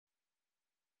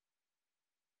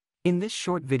In this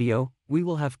short video, we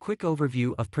will have quick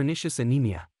overview of pernicious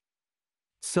anemia.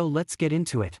 So let's get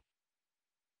into it.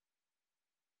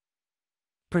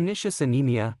 Pernicious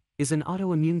anemia is an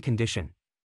autoimmune condition.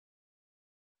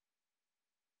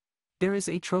 There is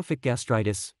atrophic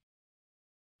gastritis,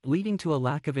 leading to a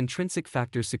lack of intrinsic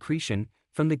factor secretion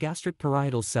from the gastric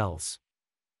parietal cells.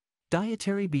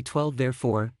 Dietary B12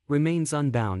 therefore remains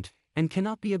unbound and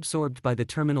cannot be absorbed by the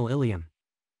terminal ileum.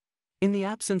 In the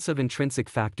absence of intrinsic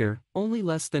factor, only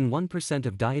less than 1%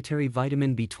 of dietary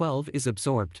vitamin B12 is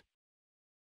absorbed.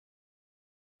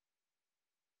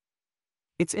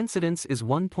 Its incidence is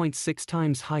 1.6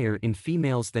 times higher in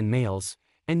females than males,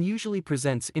 and usually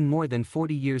presents in more than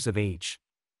 40 years of age.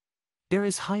 There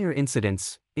is higher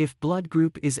incidence if blood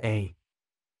group is A.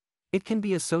 It can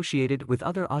be associated with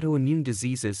other autoimmune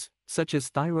diseases, such as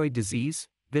thyroid disease,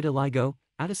 vitiligo,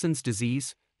 Addison's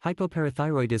disease,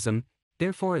 hypoparathyroidism.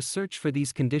 Therefore a search for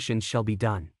these conditions shall be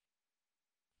done.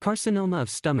 Carcinoma of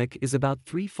stomach is about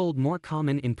threefold more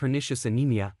common in pernicious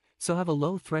anemia, so have a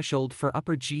low threshold for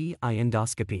upper GI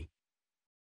endoscopy.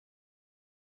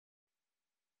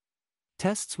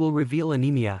 Tests will reveal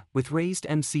anemia with raised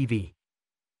MCV.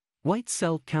 White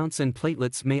cell counts and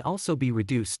platelets may also be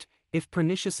reduced if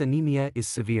pernicious anemia is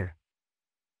severe.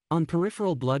 On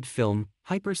peripheral blood film,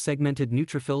 hypersegmented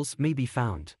neutrophils may be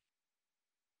found.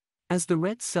 As the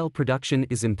red cell production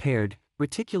is impaired,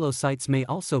 reticulocytes may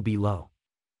also be low.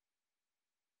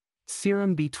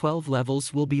 Serum B12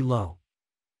 levels will be low.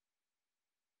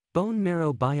 Bone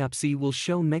marrow biopsy will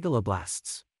show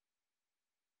megaloblasts.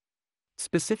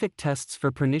 Specific tests for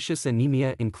pernicious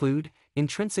anemia include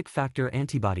intrinsic factor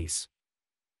antibodies.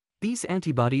 These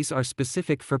antibodies are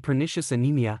specific for pernicious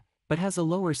anemia, but has a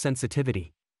lower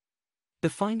sensitivity. The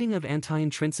finding of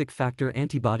anti-intrinsic factor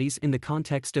antibodies in the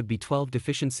context of B12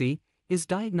 deficiency is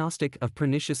diagnostic of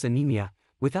pernicious anemia,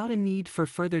 without a need for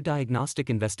further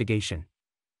diagnostic investigation.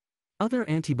 Other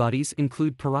antibodies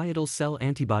include parietal cell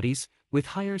antibodies, with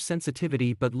higher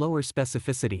sensitivity but lower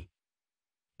specificity.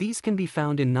 These can be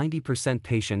found in 90%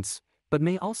 patients, but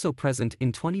may also present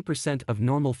in 20% of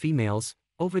normal females,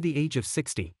 over the age of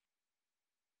 60.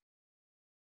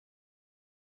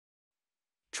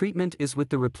 Treatment is with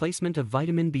the replacement of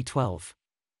vitamin B12.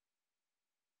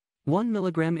 1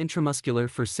 mg intramuscular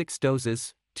for 6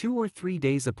 doses, 2 or 3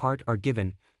 days apart are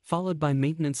given, followed by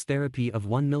maintenance therapy of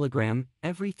 1 mg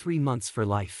every 3 months for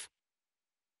life.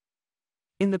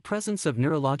 In the presence of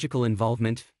neurological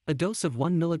involvement, a dose of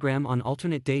 1 mg on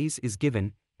alternate days is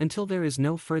given, until there is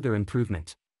no further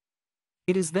improvement.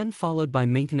 It is then followed by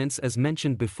maintenance as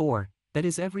mentioned before, that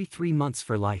is every 3 months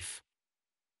for life.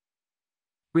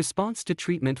 Response to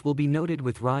treatment will be noted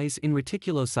with rise in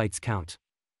reticulocytes count.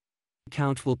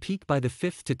 Count will peak by the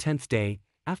 5th to 10th day,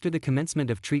 after the commencement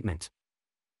of treatment.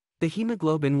 The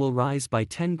hemoglobin will rise by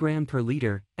 10 gram per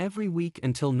liter every week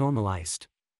until normalized.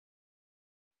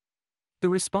 The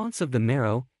response of the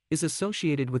marrow is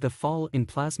associated with a fall in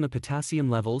plasma potassium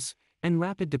levels and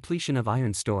rapid depletion of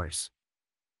iron stores.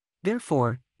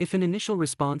 Therefore, if an initial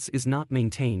response is not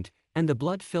maintained, and the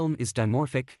blood film is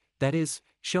dimorphic, that is,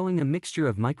 showing a mixture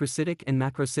of microcytic and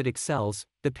macrocytic cells,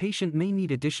 the patient may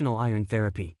need additional iron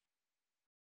therapy.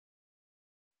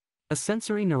 A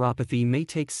sensory neuropathy may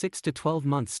take 6 to 12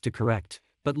 months to correct,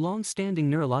 but long-standing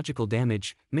neurological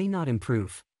damage may not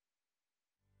improve.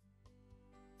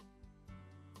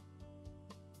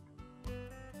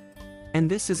 And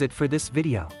this is it for this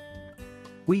video.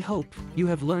 We hope you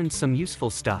have learned some useful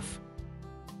stuff.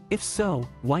 If so,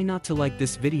 why not to like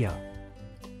this video?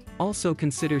 Also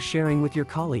consider sharing with your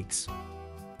colleagues.